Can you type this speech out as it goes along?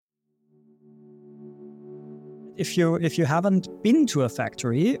if you haven't been to a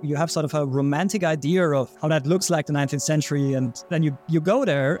factory, you have sort of a romantic idea of how that looks like the 19th century, and then you go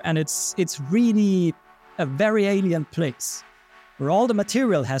there, and it's really a very alien place, where all the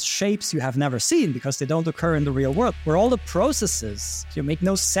material has shapes you have never seen because they don't occur in the real world, where all the processes make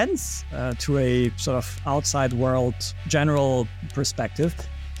no sense to a sort of outside world general perspective.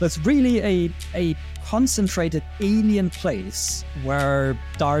 So it's really a concentrated alien place where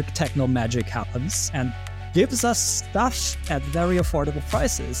dark techno magic happens and gives us stuff at very affordable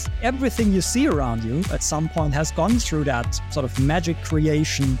prices. Everything you see around you at some point has gone through that sort of magic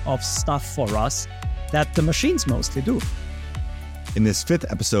creation of stuff for us that the machines mostly do. In this 5th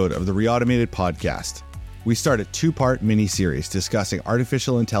episode of the Reautomated podcast, we start a 2-part mini-series discussing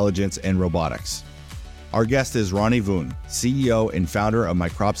artificial intelligence and robotics. Our guest is Ronnie Voon, CEO and founder of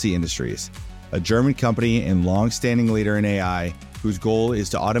Micropsy Industries, a German company and long-standing leader in AI whose goal is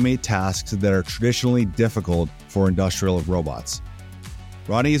to automate tasks that are traditionally difficult for industrial robots.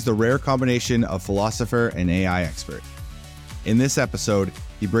 Ronnie is the rare combination of philosopher and AI expert. In this episode,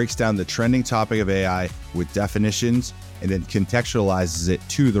 he breaks down the trending topic of AI with definitions and then contextualizes it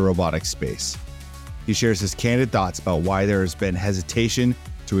to the robotics space. He shares his candid thoughts about why there has been hesitation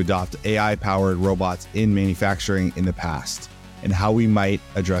to adopt AI-powered robots in manufacturing in the past, and how we might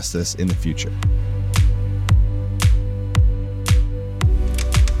address this in the future.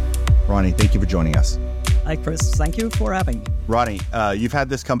 Ronnie, thank you for joining us. Hi, Chris. Thank you for having me. Ronnie, you've had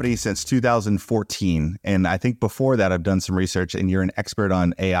this company since 2014, and I think before that I've done some research, and you're an expert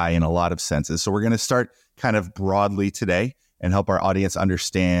on AI in a lot of senses. So we're going to start kind of broadly today and help our audience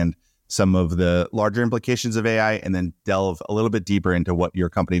understand some of the larger implications of AI, and then delve a little bit deeper into what your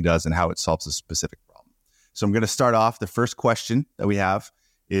company does and how it solves a specific problem. So I'm going to start off. The first question that we have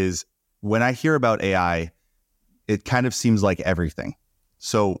is, when I hear about AI, it kind of seems like everything.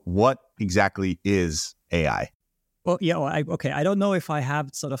 So what exactly is AI? Well, yeah, I don't know if I have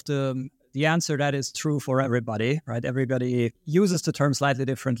sort of the answer that is true for everybody, right? Everybody uses the term slightly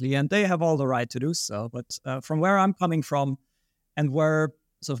differently, and they have all the right to do so. But from where I'm coming from, and where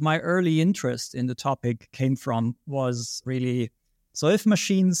sort of my early interest in the topic came from, was really, so if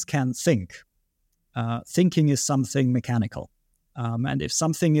machines can think, thinking is something mechanical. And if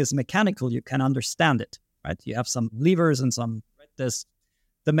something is mechanical, you can understand it, right? You have some levers and some, right?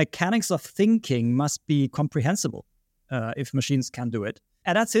 The mechanics of thinking must be comprehensible if machines can do it.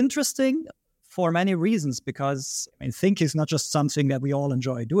 And that's interesting for many reasons, because thinking is not just something that we all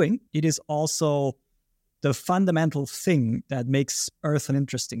enjoy doing. It is also the fundamental thing that makes Earth an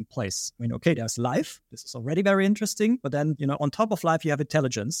interesting place. Okay, there's life. This is already very interesting. But then, on top of life, you have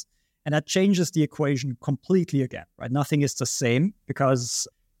intelligence. And that changes the equation completely again, right? Nothing is the same, because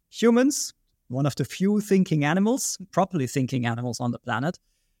humans, one of the few thinking animals, properly thinking animals on the planet,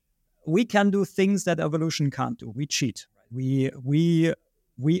 we can do things that evolution can't do. We cheat. Right?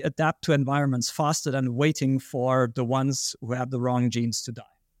 We adapt to environments faster than waiting for the ones who have the wrong genes to die.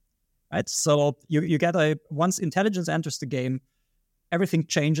 Right? So you get once intelligence enters the game, everything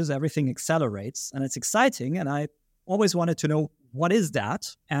changes, everything accelerates, and it's exciting. And I always wanted to know, what is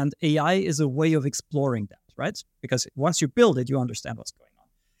that? And AI is a way of exploring that, right? Because once you build it, you understand what's going on.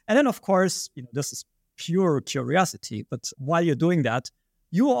 And then, of course, this is pure curiosity. But while you're doing that,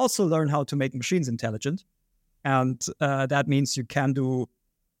 you also learn how to make machines intelligent. And that means you can do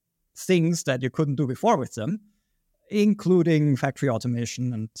things that you couldn't do before with them, including factory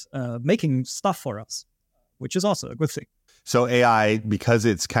automation and making stuff for us, which is also a good thing. So AI, because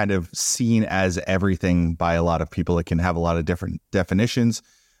it's kind of seen as everything by a lot of people, it can have a lot of different definitions,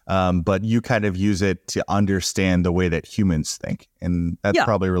 but you kind of use it to understand the way that humans think. And that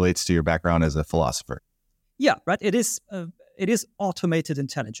probably relates to your background as a philosopher. Yeah, right. It is automated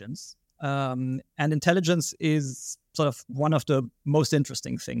intelligence. And intelligence is sort of one of the most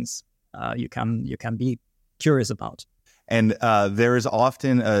interesting things you can be curious about. And there is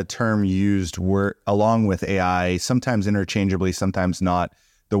often a term used where, along with AI, sometimes interchangeably, sometimes not.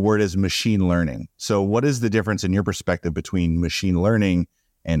 The word is machine learning. So what is the difference in your perspective between machine learning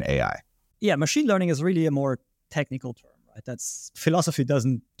and AI? Yeah, machine learning is really a more technical term, right? Philosophy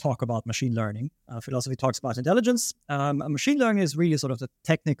doesn't talk about machine learning. Philosophy talks about intelligence. Machine learning is really sort of the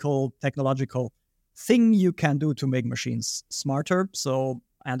technological thing you can do to make machines smarter.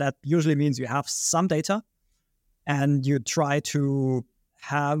 And that usually means you have some data, and you try to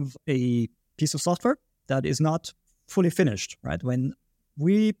have a piece of software that is not fully finished, right? When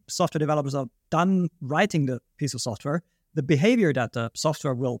we software developers are done writing the piece of software, the behavior that the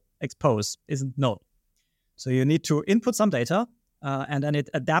software will expose isn't known. So you need to input some data, and then it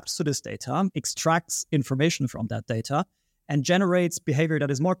adapts to this data, extracts information from that data, and generates behavior that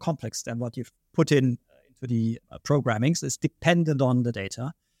is more complex than what you've put into programming. So it's dependent on the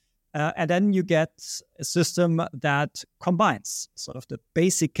data. And then you get a system that combines sort of the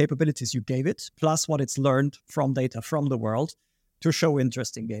basic capabilities you gave it, plus what it's learned from data from the world to show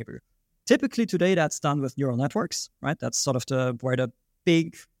interesting behavior. Typically today, that's done with neural networks, right? That's sort of where the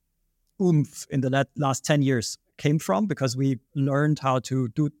big oomph in the last 10 years came from, because we learned how to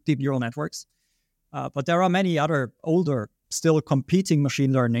do deep neural networks. But there are many other older, still competing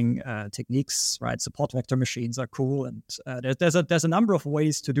machine learning techniques, right? Support vector machines are cool. And there's a number of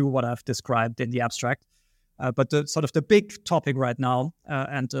ways to do what I've described in the abstract. But the sort of the big topic right now,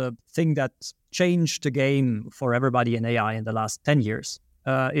 and the thing that changed the game for everybody in AI in the last 10 years,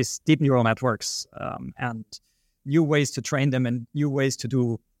 is deep neural networks, and new ways to train them and new ways to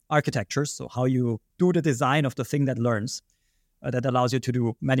do architectures. So how you do the design of the thing that learns, that allows you to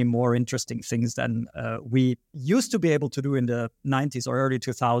do many more interesting things than we used to be able to do in the 90s or early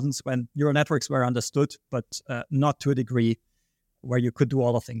 2000s, when neural networks were understood, but not to a degree where you could do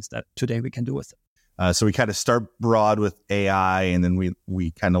all the things that today we can do with it. So we kind of start broad with AI, and then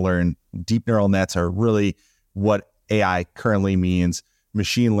we kind of learn deep neural nets are really what AI currently means.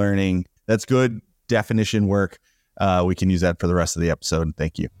 Machine learning, that's good definition work. We can use that for the rest of the episode.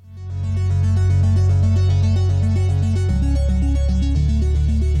 Thank you.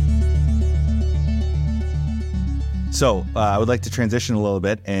 So I would like to transition a little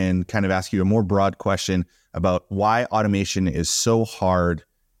bit and kind of ask you a more broad question about why automation is so hard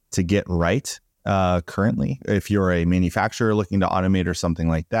to get right currently, if you're a manufacturer looking to automate or something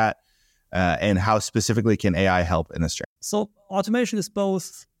like that, and how specifically can AI help in this journey? So automation is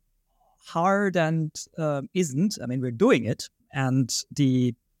both hard and isn't. I mean, we're doing it. And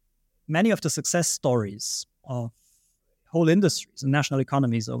many of the success stories of whole industries and national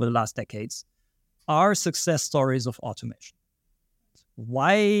economies over the last decades are success stories of automation.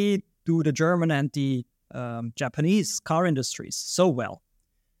 Why do the German and the Japanese car industries so well?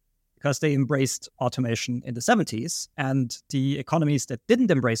 Because they embraced automation in the 70s, and the economies that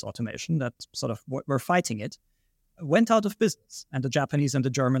didn't embrace automation, that sort of were fighting it, went out of business, and the Japanese and the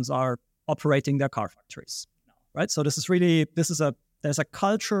Germans are operating their car factories now, right? So there's a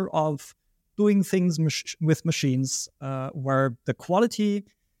culture of doing things with machines where the quality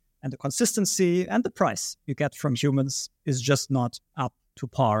and the consistency and the price you get from humans is just not up to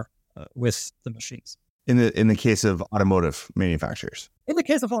par with the machines. In the case of automotive manufacturers? In the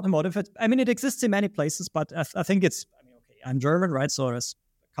case of automotive, it exists in many places, but I think I'm German, right? So there's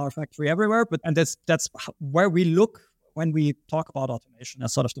car factory everywhere, and that's where we look when we talk about automation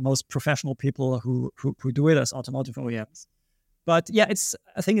as sort of the most professional people who do it as automotive OEMs. But yeah,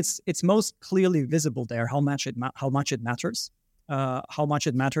 I think it's most clearly visible there how much it matters, how much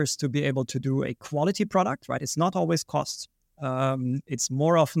it matters to be able to do a quality product, right? It's not always cost. It's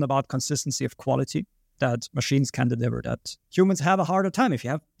more often about consistency of quality that machines can deliver, that humans have a harder time. If you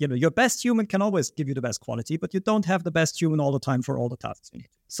have, your best human can always give you the best quality, but you don't have the best human all the time for all the tasks you need.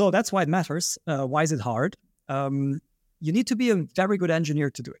 So that's why it matters. Why is it hard? You need to be a very good engineer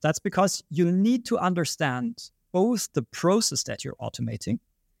to do it. That's because you need to understand both the process that you're automating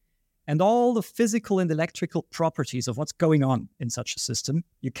and all the physical and electrical properties of what's going on in such a system.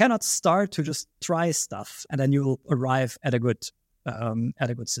 You cannot start to just try stuff and then you'll arrive at a good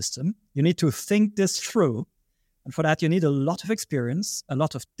system. You need to think this through. And for that, you need a lot of experience, a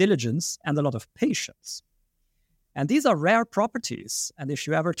lot of diligence, and a lot of patience. And these are rare properties. And if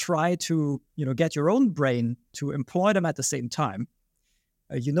you ever try to, get your own brain to employ them at the same time,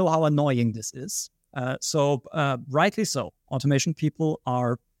 you know how annoying this is. So rightly so, automation people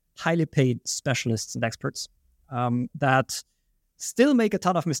are highly paid specialists and experts that still make a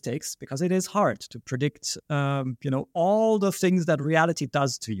ton of mistakes, because it is hard to predict, all the things that reality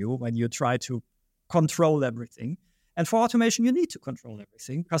does to you when you try to control everything. And for automation, you need to control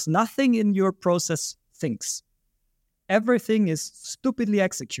everything, because nothing in your process thinks. Everything is stupidly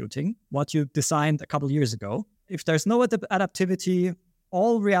executing what you designed a couple of years ago. If there's no adaptivity,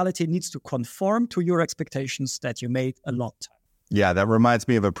 all reality needs to conform to your expectations that you made a long time. Yeah, that reminds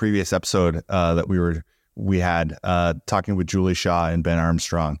me of a previous episode that we had talking with Julie Shaw and Ben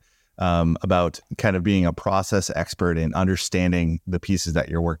Armstrong about kind of being a process expert and understanding the pieces that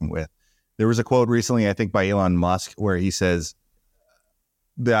you're working with. There was a quote recently, I think by Elon Musk, where he says,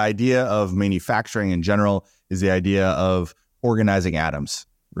 the idea of manufacturing in general is the idea of organizing atoms,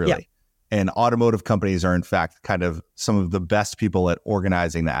 really. Yeah. And automotive companies are, in fact, kind of some of the best people at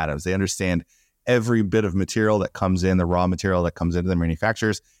organizing the atoms. They understand every bit of material that comes in, the raw material that comes into the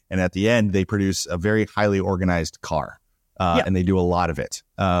manufacturers. And at the end, they produce a very highly organized car. And they do a lot of it.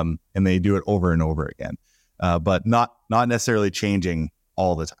 And they do it over and over again. But not necessarily changing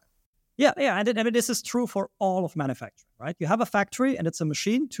all the time. Yeah, and I mean, this is true for all of manufacturing, right? You have a factory and it's a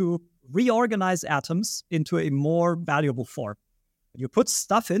machine to reorganize atoms into a more valuable form. You put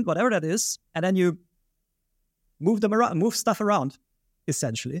stuff in, whatever that is, and then you move them around, move stuff around,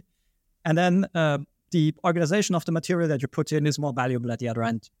 essentially. And then the organization of the material that you put in is more valuable at the other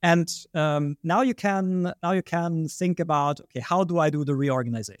end. And now you can think about, okay, how do I do the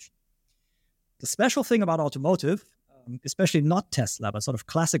reorganization? The special thing about automotive, especially not Tesla, but sort of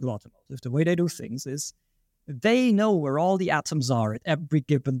classical automotive, the way they do things is they know where all the atoms are at every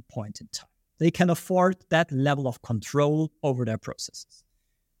given point in time. They can afford that level of control over their processes.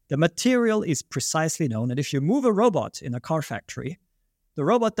 The material is precisely known. And if you move a robot in a car factory, the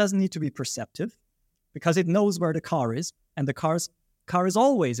robot doesn't need to be perceptive because it knows where the car is. And the car is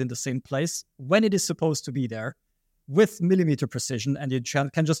always in the same place when it is supposed to be there with millimeter precision. And you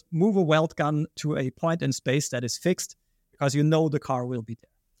can just move a weld gun to a point in space that is fixed because you know the car will be there.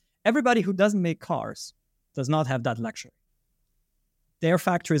 Everybody who doesn't make cars does not have that luxury. Their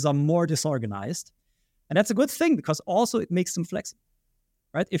factories are more disorganized. And that's a good thing because also it makes them flexible,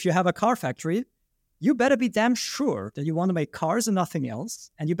 right? If you have a car factory, you better be damn sure that you want to make cars and nothing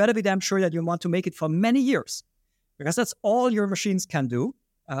else. And you better be damn sure that you want to make it for many years because that's all your machines can do.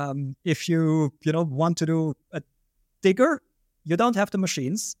 If you want to do a digger, you don't have the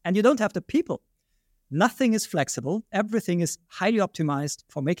machines and you don't have the people. Nothing is flexible. Everything is highly optimized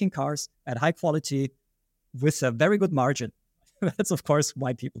for making cars at high quality with a very good margin. That's, of course,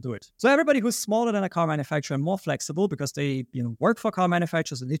 why people do it. So everybody who's smaller than a car manufacturer and more flexible because they work for car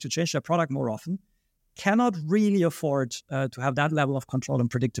manufacturers and need to change their product more often cannot really afford to have that level of control and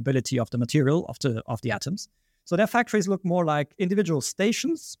predictability of the material, of the atoms. So their factories look more like individual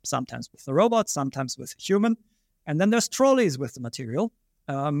stations, sometimes with the robot, sometimes with human. And then there's trolleys with the material.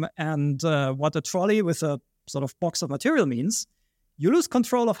 What a trolley with a sort of box of material means, you lose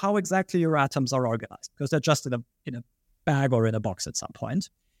control of how exactly your atoms are organized because they're just in a bag or in a box at some point.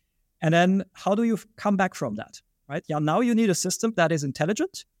 And then how do you come back from that, right? Yeah, now you need a system that is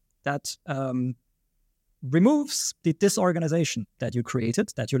intelligent, that removes the disorganization that you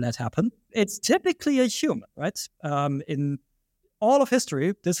created, that you let happen. It's typically a human, right? In all of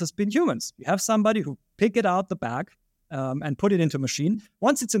history, this has been humans. You have somebody who pick it out the bag and put it into a machine.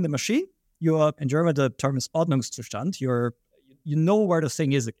 Once it's in the machine, in German, the term is Ordnungszustand. You know where the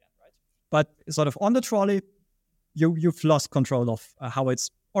thing is again, right? But sort of on the trolley, you've lost control of how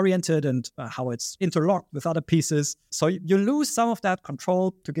it's oriented and how it's interlocked with other pieces. So you lose some of that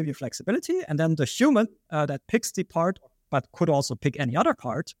control to give you flexibility. And then the human that picks the part, but could also pick any other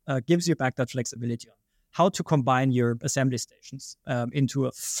part, gives you back that flexibility on how to combine your assembly stations into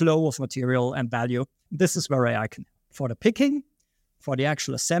a flow of material and value. This is where AI can help. For the picking, for the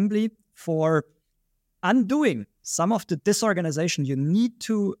actual assembly, for undoing some of the disorganization you need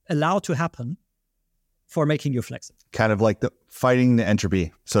to allow to happen for making you flexible. Kind of like fighting the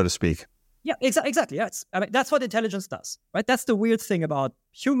entropy, so to speak. Yeah, exactly. Yeah, that's what intelligence does, right? That's the weird thing about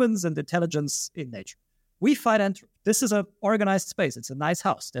humans and intelligence in nature. We fight entropy. This is an organized space. It's a nice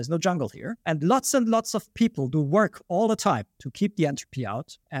house. There's no jungle here. And lots of people do work all the time to keep the entropy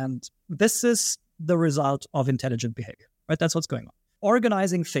out. And this is the result of intelligent behavior, right? That's what's going on.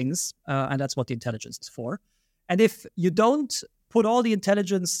 Organizing things, and that's what the intelligence is for. And if you don't put all the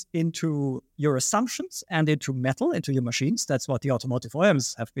intelligence into your assumptions and into metal, into your machines, that's what the automotive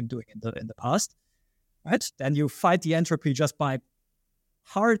OEMs have been doing in the past, right? Then you fight the entropy just by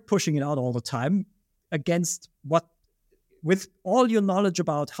hard pushing it out all the time against with all your knowledge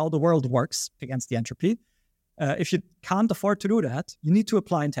about how the world works against the entropy. If you can't afford to do that, you need to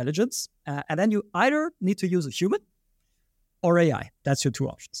apply intelligence. And then you either need to use a human or AI. That's your two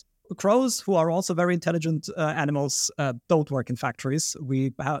options. Crows, who are also very intelligent animals, don't work in factories.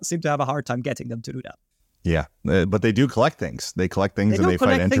 We seem to have a hard time getting them to do that. Yeah, but they do collect things. They collect things and they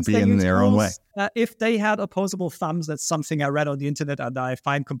fight entropy in their own way. If they had opposable thumbs, that's something I read on the internet and I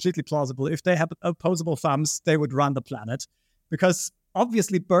find completely plausible. If they have opposable thumbs, they would run the planet. Because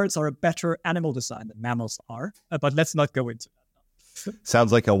obviously birds are a better animal design than mammals are. But let's not go into that now.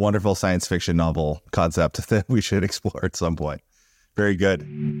 Sounds like a wonderful science fiction novel concept that we should explore at some point. Very good.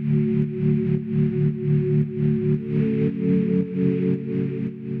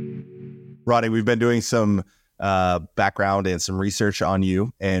 Ronnie, we've been doing some background and some research on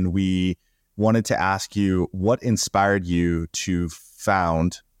you, and we wanted to ask you what inspired you to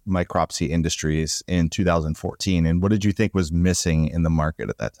found Micropsy Industries in 2014, and what did you think was missing in the market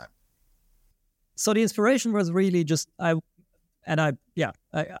at that time? So the inspiration was really just I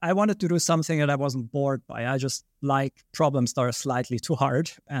wanted to do something that I wasn't bored by. I just like problems that are slightly too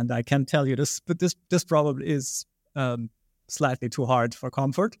hard. And I can tell you this, but this problem is slightly too hard for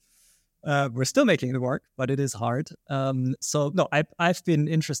comfort. We're still making it work, but it is hard. I've been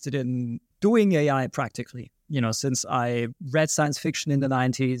interested in doing AI practically, since I read science fiction in the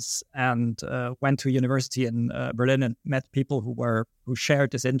 90s and went to university in Berlin and met people who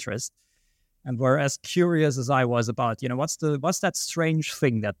shared this interest and were as curious as I was about, what's that strange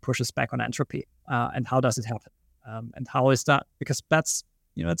thing that pushes back on entropy, and how does it happen? And how is that? Because that's,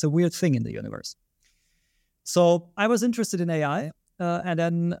 it's a weird thing in the universe. So I was interested in AI. And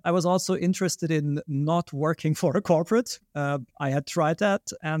then I was also interested in not working for a corporate. I had tried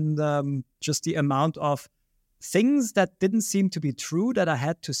that, and just the amount of things that didn't seem to be true that I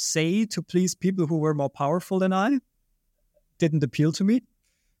had to say to please people who were more powerful than I didn't appeal to me.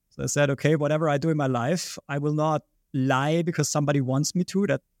 So I said, okay, whatever I do in my life, I will not lie because somebody wants me to.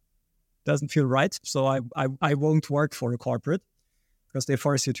 That doesn't feel right. So I won't work for a corporate because they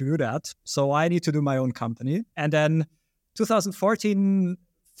force you to do that. So I need to do my own company. And then 2014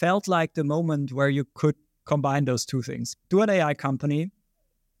 felt like the moment where you could combine those two things. Do an AI company.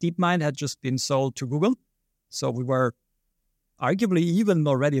 DeepMind had just been sold to Google. So we were arguably even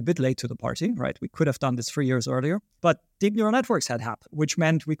already a bit late to the party, right? We could have done this 3 years earlier. But deep neural networks had happened, which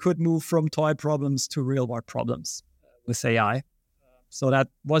meant we could move from toy problems to real world problems with AI. So that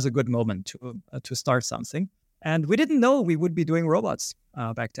was a good moment to start something. And we didn't know we would be doing robots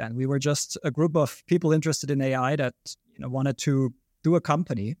back then. We were just a group of people interested in AI that wanted to do a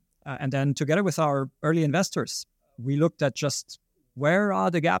company. And then together with our early investors, we looked at just where are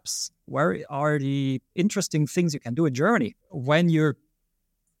the gaps? Where are the interesting things you can do in Germany when you're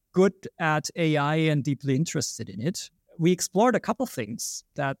good at AI and deeply interested in it? We explored a couple things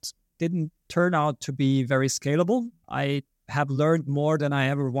that didn't turn out to be very scalable. I have learned more than I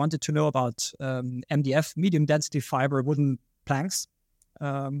ever wanted to know about MDF, medium density fiber wooden planks.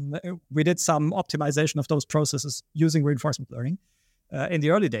 We did some optimization of those processes using reinforcement learning in the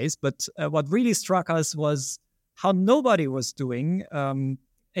early days. But what really struck us was how nobody was doing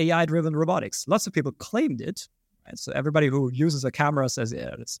AI-driven robotics. Lots of people claimed it. Right? So everybody who uses a camera says,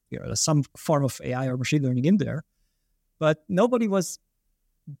 there's some form of AI or machine learning in there. But nobody was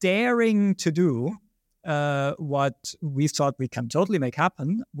daring to do what we thought we can totally make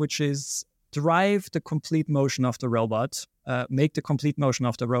happen, which is drive the complete motion of the robot, make the complete motion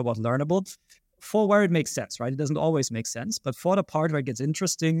of the robot learnable for where it makes sense, right? It doesn't always make sense, but for the part where it gets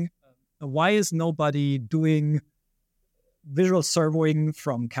interesting, why is nobody doing visual servoing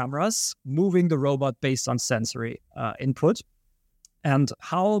from cameras, moving the robot based on sensory input? And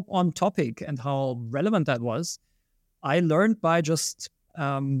how on topic and how relevant that was, I learned by just,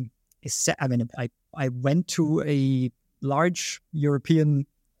 I went to a large European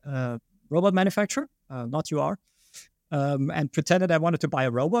robot manufacturer, not UR, and pretended I wanted to buy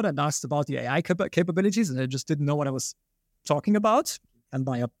a robot and asked about the AI capabilities, and I just didn't know what I was talking about. And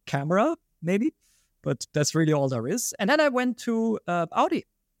buy a camera, maybe, but that's really all there is. And then I went to Audi,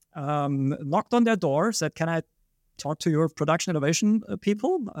 knocked on their door, said, can I talk to your production innovation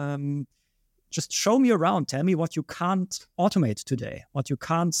people? Just show me around, tell me what you can't automate today, what you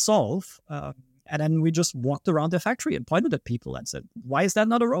can't solve. And then we just walked around the factory and pointed at people and said, why is that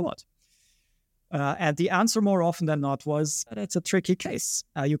not a robot? And the answer more often than not was, it's a tricky case.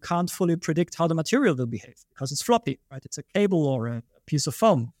 You can't fully predict how the material will behave because it's floppy, right? It's a cable or a piece of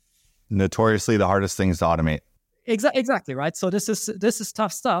foam. Notoriously the hardest things to automate. Exactly, right? So this is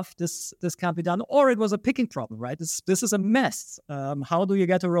tough stuff. This can't be done. Or it was a picking problem, right? This is a mess. How do you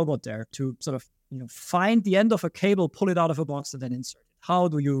get a robot there to sort of find the end of a cable, pull it out of a box, and then insert it? How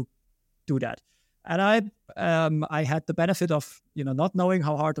do you do that? And I had the benefit of not knowing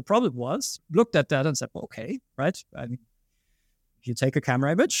how hard the problem was. Looked at that and said, well, okay, right? I mean, you take a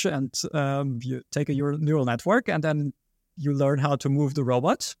camera image and you take a neural network, and then you learn how to move the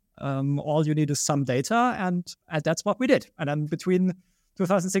robot. All you need is some data, and that's what we did. And then between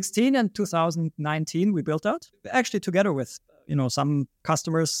 2016 and 2019, we built out, actually together with some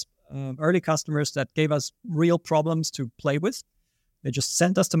customers, early customers that gave us real problems to play with. They just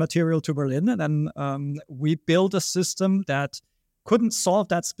sent us the material to Berlin, and then we built a system that couldn't solve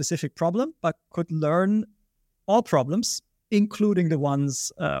that specific problem, but could learn all problems, including the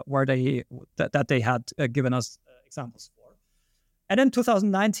ones where they had given us examples for. And then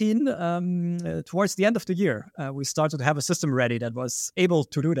 2019, towards the end of the year, we started to have a system ready that was able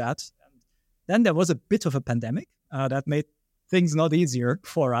to do that. And then there was a bit of a pandemic that made things not easier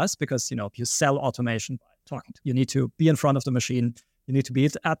for us because, you sell automation by talking. You need to be in front of the machine. You need to be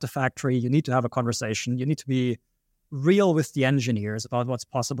at the factory. You need to have a conversation. You need to be real with the engineers about what's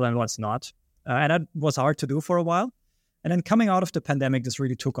possible and what's not. And that was hard to do for a while. And then coming out of the pandemic, this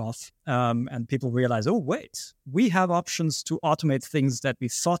really took off. And people realized, oh, wait, we have options to automate things that we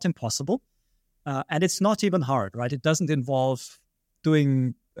thought impossible. And it's not even hard, right? It doesn't involve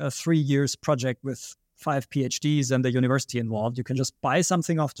doing a 3 years project with 5 PhDs and the university involved. You can just buy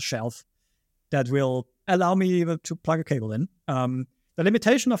something off the shelf that will allow me to plug a cable in. The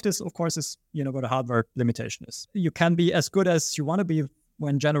limitation of this, of course, is, what the hardware limitation is. You can be as good as you want to be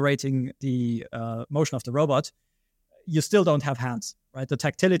when generating the motion of the robot. You still don't have hands, right? The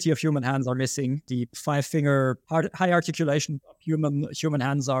tactility of human hands are missing. The 5-finger high articulation of human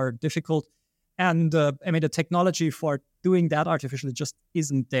hands are difficult. And the technology for doing that artificially just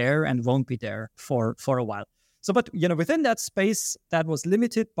isn't there and won't be there for a while. So, but, within that space, that was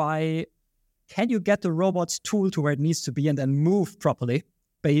limited by, can you get the robot's tool to where it needs to be and then move properly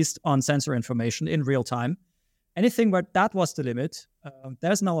based on sensor information in real time? Anything where that was the limit,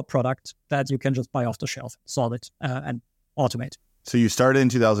 there's now a product that you can just buy off the shelf, solve it, and automate. So you started in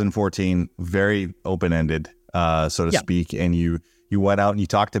 2014, very open-ended, so to speak, and you went out and you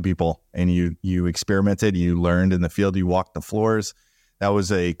talked to people and you experimented, you learned in the field, you walked the floors. That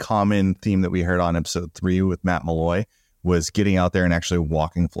was a common theme that we heard on episode 3 with Matt Malloy, was getting out there and actually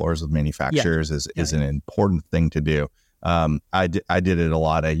walking floors with manufacturers is an important thing to do. I did it a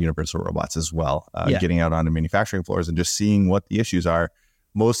lot at Universal Robots as well, getting out onto manufacturing floors and just seeing what the issues are.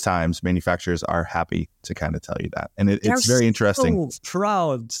 Most times manufacturers are happy to kind of tell you that. And it's very interesting. So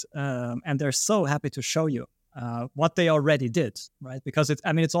proud, and they're so happy to show you what they already did, right? Because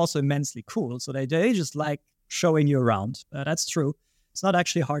it's also immensely cool. So they just like showing you around. That's true. It's not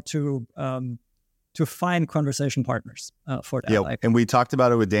actually hard to find conversation partners for that. Yeah, and we talked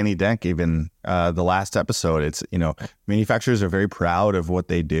about it with Danny Denk, even the last episode. It's, manufacturers are very proud of what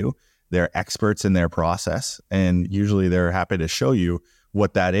they do. They're experts in their process, and usually they're happy to show you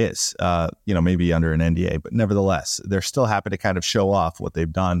what that is, maybe under an NDA, but nevertheless, they're still happy to kind of show off what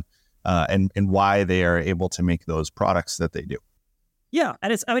they've done and why they are able to make those products that they do. Yeah,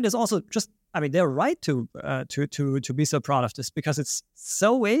 and it's also just, they're right to be so proud of this because it's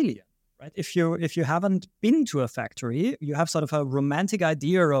so alien. Right. If you haven't been to a factory, you have sort of a romantic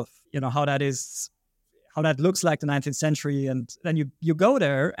idea of how that looks like the 19th century, and then you go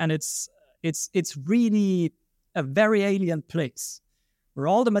there and it's really a very alien place where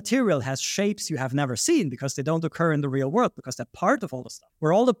all the material has shapes you have never seen because they don't occur in the real world because they're part of all the stuff.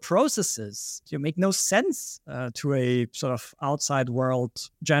 Where all the processes make no sense to a sort of outside world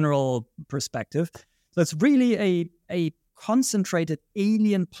general perspective. So it's really a concentrated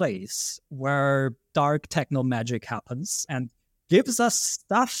alien place where dark techno magic happens and gives us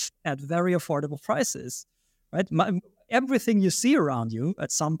stuff at very affordable prices, right? Everything you see around you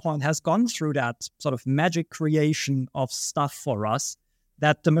at some point has gone through that sort of magic creation of stuff for us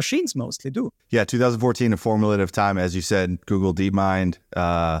that the machines mostly do. Yeah, 2014, a formative time, as you said. Google DeepMind,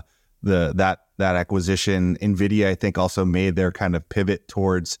 that acquisition. NVIDIA, I think, also made their kind of pivot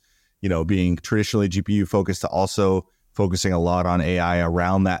towards, being traditionally GPU focused to also focusing a lot on AI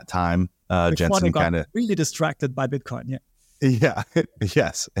around that time. Jensen kind of really distracted by Bitcoin. Yeah. Yeah.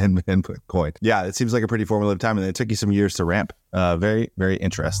 Yes. And Bitcoin. Yeah. It seems like a pretty formative time, and it took you some years to ramp. Very, very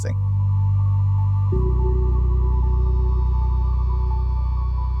interesting.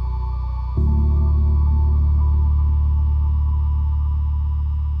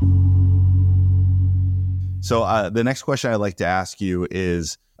 So the next question I'd like to ask you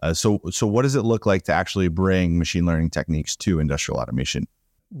is, so what does it look like to actually bring machine learning techniques to industrial automation?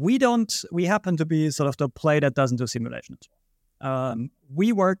 We happen to be sort of the play that doesn't do simulations.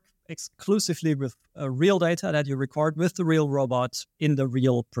 We work exclusively with real data that you record with the real robot in the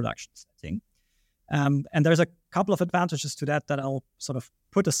real production setting. And there's a couple of advantages to that I'll sort of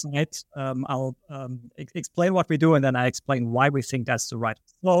put aside. I'll explain what we do, and then I explain why we think that's the right.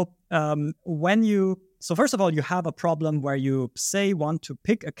 So first of all, you have a problem where you say want to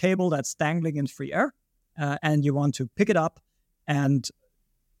pick a cable that's dangling in free air, and you want to pick it up and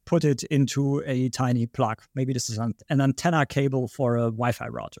put it into a tiny plug. Maybe this is an antenna cable for a Wi-Fi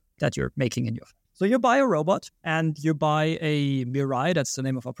router that you're making in your phone. So you buy a robot and you buy a Mirai, that's the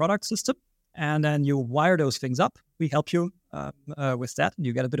name of our product system, and then you wire those things up. We help you with that, and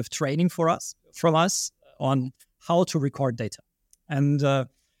you get a bit of training from us on how to record data. And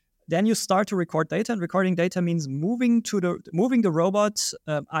then you start to record data, and recording data means moving the robot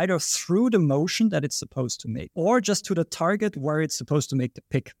either through the motion that it's supposed to make, or just to the target where it's supposed to make the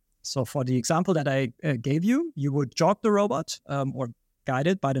pick. So for the example that I gave you, you would jog the robot or guide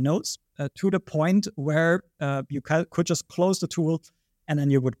it by the nose to the point where you could just close the tool, and then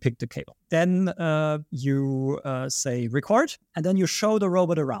you would pick the cable. Then you say record, and then you show the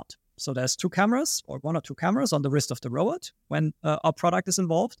robot around. So there's 2 cameras or 1 or 2 cameras on the wrist of the robot when our product is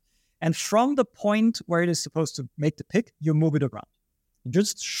involved. And from the point where it is supposed to make the pick, you move it around. You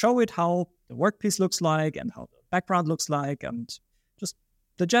just show it how the workpiece looks like and how the background looks like and just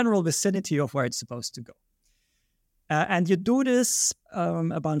the general vicinity of where it's supposed to go. And you do this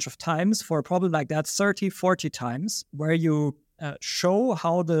a bunch of times for a problem like that, 30, 40 times, where you show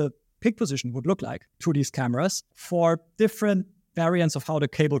how the pick position would look like to these cameras for different variants of how the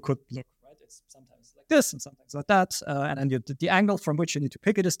cable could look. Right? It's sometimes like this and sometimes like that. And then the angle from which you need to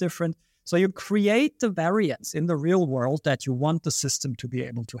pick it is different. So you create the variance in the real world that you want the system to be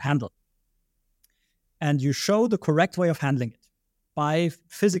able to handle. And you show the correct way of handling it by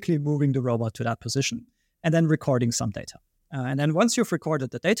physically moving the robot to that position and then recording some data. And then once you've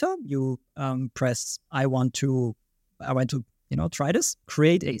recorded the data, you press, I want to try this,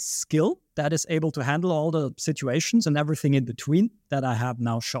 create a skill that is able to handle all the situations and everything in between that I have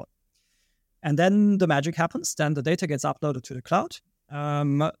now shown. And then the magic happens. Then the data gets uploaded to the cloud.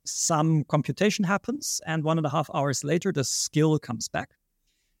 Some computation happens, and 1.5 hours later, the skill comes back.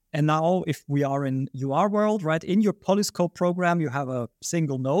 And now if we are in UR world, right, in your Polyscope program, you have a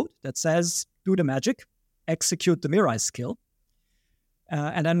single node that says, do the magic, execute the Mirai skill.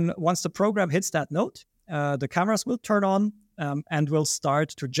 And then once the program hits that node, the cameras will turn on and will start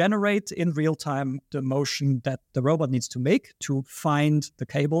to generate in real time the motion that the robot needs to make to find the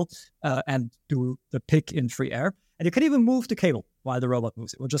cable and do the pick in free air. And you can even move the cable while the robot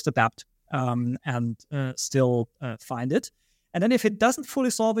moves. It will just adapt and still find it. And then if it doesn't fully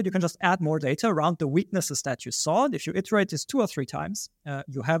solve it, you can just add more data around the weaknesses that you saw. And if you iterate this 2 or 3 times,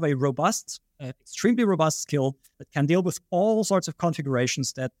 you have a robust, extremely robust skill that can deal with all sorts of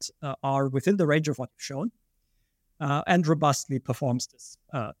configurations that are within the range of what you've shown and robustly performs this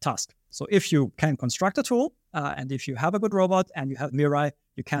task. So if you can construct a tool and if you have a good robot and you have Mirai,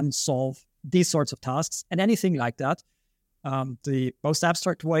 you can solve these sorts of tasks and anything like that. The most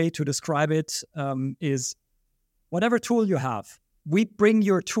abstract way to describe it is whatever tool you have, we bring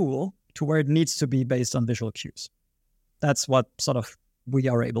your tool to where it needs to be based on visual cues. That's what sort of we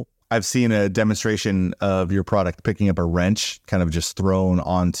are able. I've seen a demonstration of your product picking up a wrench, kind of just thrown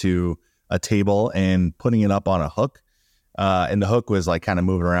onto a table and putting it up on a hook. And the hook was like kind of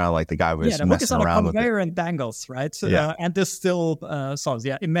moving around like the guy was messing around with it. Yeah, the hook is on a conveyor and dangles, right? And this still solves,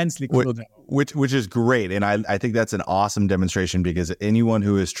 immensely cool. Which is great. And I think that's an awesome demonstration because anyone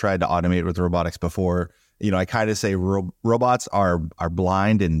who has tried to automate with robotics before, I kind of say robots are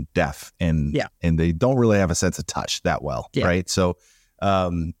blind and deaf and they don't really have a sense of touch that well, right? So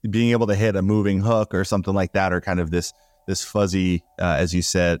being able to hit a moving hook or something like that, or kind of this fuzzy, as you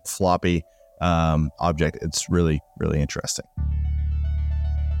said, floppy object, it's really, really interesting.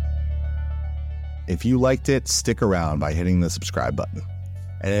 If you liked it, stick around by hitting the subscribe button.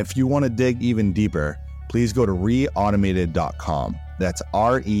 And if you want to dig even deeper, please go to reautomated.com. That's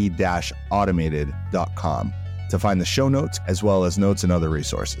re-automated.com to find the show notes as well as notes and other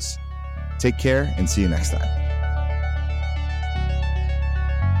resources. Take care and see you next time.